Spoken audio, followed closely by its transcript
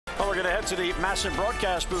going to head to the MASN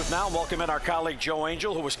broadcast booth now and welcome in our colleague Joe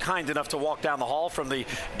Angel, who was kind enough to walk down the hall from the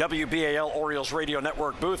WBAL Orioles Radio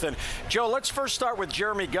Network booth. And Joe, let's first start with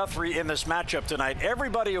Jeremy Guthrie in this matchup tonight.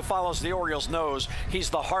 Everybody who follows the Orioles knows he's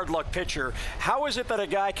the hard luck pitcher. How is it that a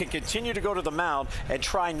guy can continue to go to the mound and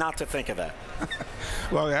try not to think of that?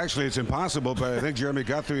 Well, actually, it's impossible, but I think Jeremy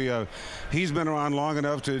Guthrie, he's been around long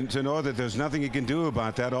enough to know that there's nothing he can do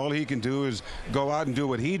about that. All he can do is go out and do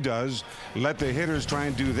what he does, let the hitters try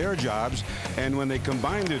and do their jobs, and when they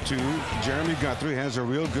combine the two, Jeremy Guthrie has a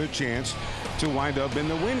real good chance to wind up in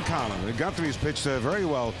the win column. Guthrie's pitched very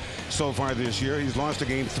well so far this year. He's lost a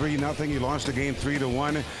game 3-0. He lost a game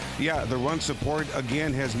 3-1. Yeah, the run support,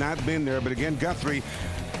 again, has not been there, but again, Guthrie,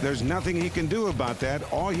 there's nothing he can do about that.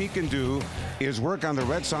 All he can do is work on the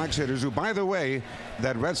Red Sox hitters, who, by the way,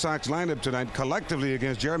 that Red Sox lineup tonight collectively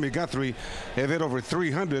against Jeremy Guthrie have hit over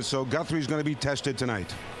 300, so Guthrie's going to be tested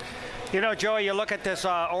tonight. You know, Joey, you look at this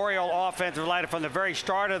Oriole offensive lineup from the very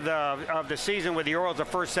start of the season with the Orioles, the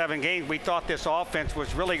first 7 games, we thought this offense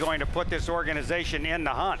was really going to put this organization in the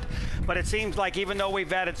hunt. But it seems like even though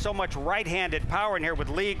we've added so much right-handed power in here with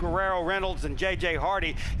Lee, Guerrero, Reynolds, and J.J.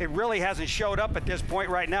 Hardy, it really hasn't showed up at this point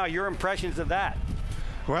right now. Your impressions of that?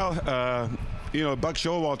 Well, you know, Buck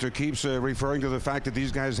Showalter keeps referring to the fact that these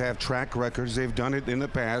guys have track records. They've done it in the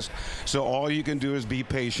past. So all you can do is be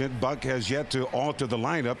patient. Buck has yet to alter the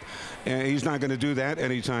lineup, and he's not going to do that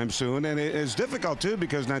anytime soon. And it's difficult, too,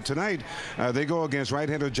 because now tonight they go against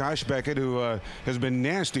right-hander Josh Beckett, who has been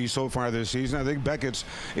nasty so far this season. I think Beckett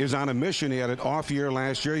is on a mission. He had an off year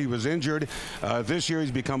last year. He was injured. This year he's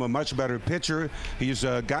become a much better pitcher. He's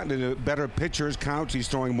gotten into better pitchers counts. He's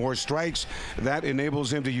throwing more strikes. That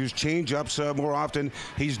enables him to use change-ups more often.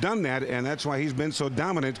 He's done that, and that's why he's been so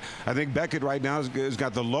dominant. I think Beckett right now has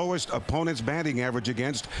got the lowest opponent's batting average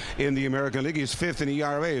against in the American League. He's 5th in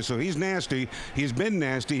ERA, so he's nasty. He's been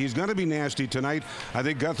nasty. He's going to be nasty tonight. I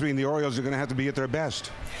think Guthrie and the Orioles are going to have to be at their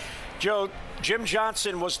best. Joe, Jim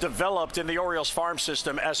Johnson was developed in the Orioles farm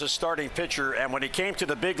system as a starting pitcher, and when he came to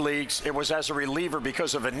the big leagues, it was as a reliever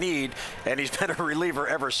because of a need, and he's been a reliever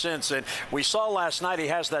ever since. And we saw last night he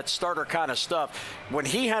has that starter kind of stuff. When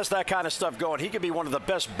he has that kind of stuff going, he could be one of the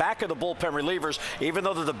best back-of-the-bullpen relievers, even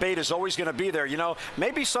though the debate is always going to be there. You know,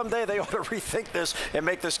 maybe someday they ought to rethink this and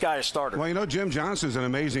make this guy a starter. Well, you know, Jim Johnson's an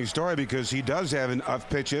amazing story because he does have enough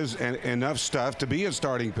pitches and enough stuff to be a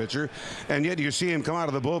starting pitcher, and yet you see him come out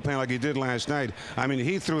of the bullpen like he did last night. I mean,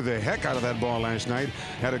 he threw the heck out of that ball last night,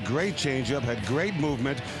 had a great changeup, had great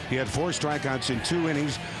movement. He had 4 strikeouts in 2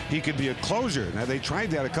 innings. He could be a closer. Now, they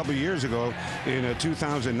tried that a couple of years ago in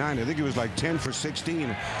 2009. I think he was like 10 for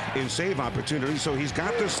 16 in save opportunities. So he's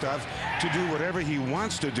got the stuff to do whatever he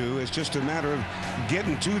wants to do. It's just a matter of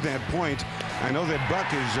getting to that point. I know that Buck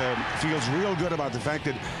feels real good about the fact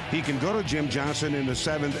that he can go to Jim Johnson in the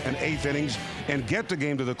 7th and 8th innings and get the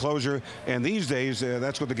game to the closure. And these days,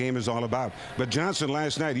 that's what the game is all about. But Johnson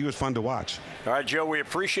last night, he was fun to watch. All right, Joe, we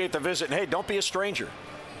appreciate the visit. And, hey, don't be a stranger.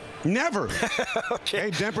 Never. Okay.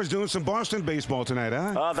 Hey, Demper's doing some Boston baseball tonight,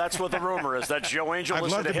 huh? That's what the rumor is. That's Joe Angel. I'd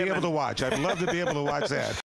love to be able to watch. I'd love to be able to watch that.